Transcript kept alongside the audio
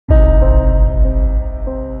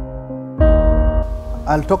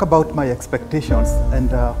I'll talk about my expectations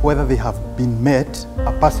and whether they have been met.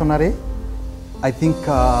 Personally, I think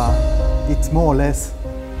it's more or less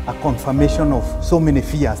a confirmation of so many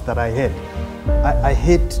fears that I had. I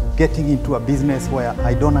hate getting into a business where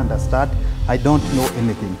I don't understand, I don't know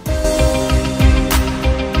anything.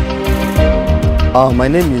 My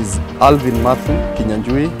name is Alvin Matthew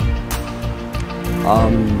Kinyanjui.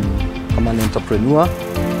 I'm an entrepreneur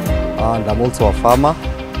and I'm also a farmer.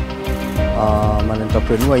 I'm an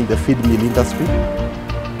entrepreneur in the feed mill industry,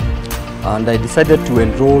 and I decided to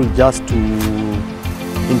enroll just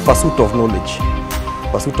in pursuit of knowledge.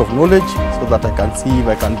 So that I can see if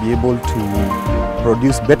I can be able to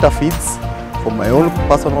produce better feeds for my own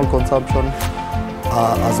personal consumption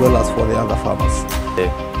as well as for the other farmers.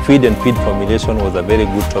 Feed and feed formulation was a very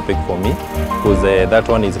good topic for me because that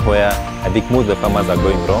one is where I think most of the farmers are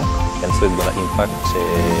going wrong, and so it's going to impact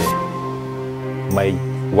my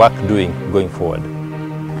work going forward.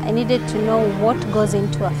 I needed to know what goes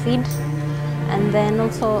into a feed, and then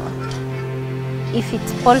also if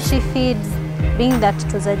it's poultry feeds, being that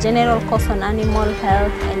it was a general course on animal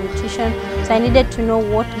health and nutrition, so I needed to know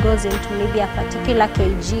what goes into maybe a particular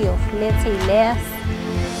kg of, let's say, layers,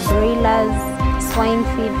 broilers, swine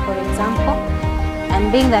feed, for example. And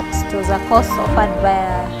being that it was a course offered by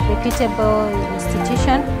a reputable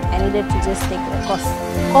institution, I needed to just take the course.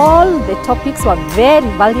 All the topics were very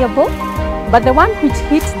valuable, but the one which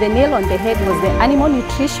hit the nail on the head was the animal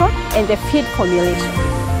nutrition and the feed formulation.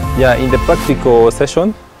 Yeah, in the practical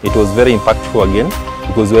session, it was very impactful again,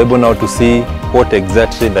 because we were able now to see what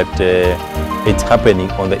exactly that it's happening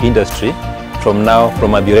on the industry from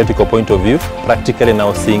a theoretical point of view, practically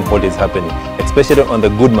now seeing what is happening, especially on the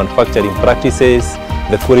good manufacturing practices,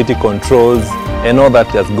 the quality controls, and all that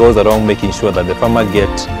just goes around making sure that the farmer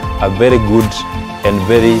gets a very good and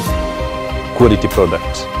very quality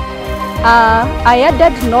product. I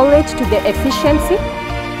added knowledge to the efficiency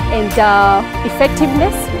and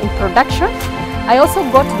effectiveness in production. I also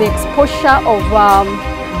got the exposure of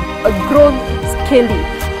growth scaling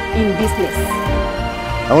in business.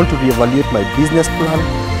 I want to reevaluate my business plan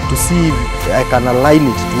to see if I can align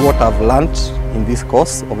it to what I've learned in this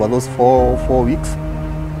course over those four weeks.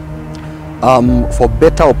 For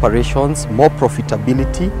better operations, more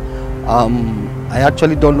profitability. I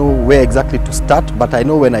actually don't know where exactly to start, but I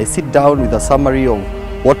know when I sit down with a summary of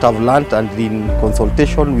what I've learned and in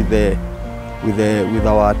consultation with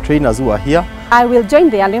our trainers who are here. I will join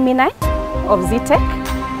the alumni of Zetech.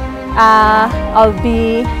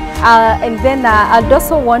 And then I'd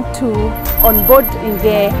also want to onboard in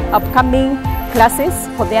the upcoming classes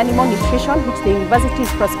for the animal nutrition, which the university is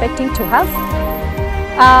prospecting to have.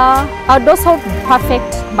 I'd also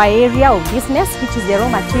perfect my area of business, which is the raw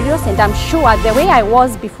materials, and I'm sure the way I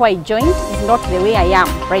was before I joined is not the way I am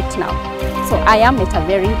right now. So I am at a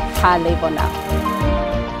very high level now.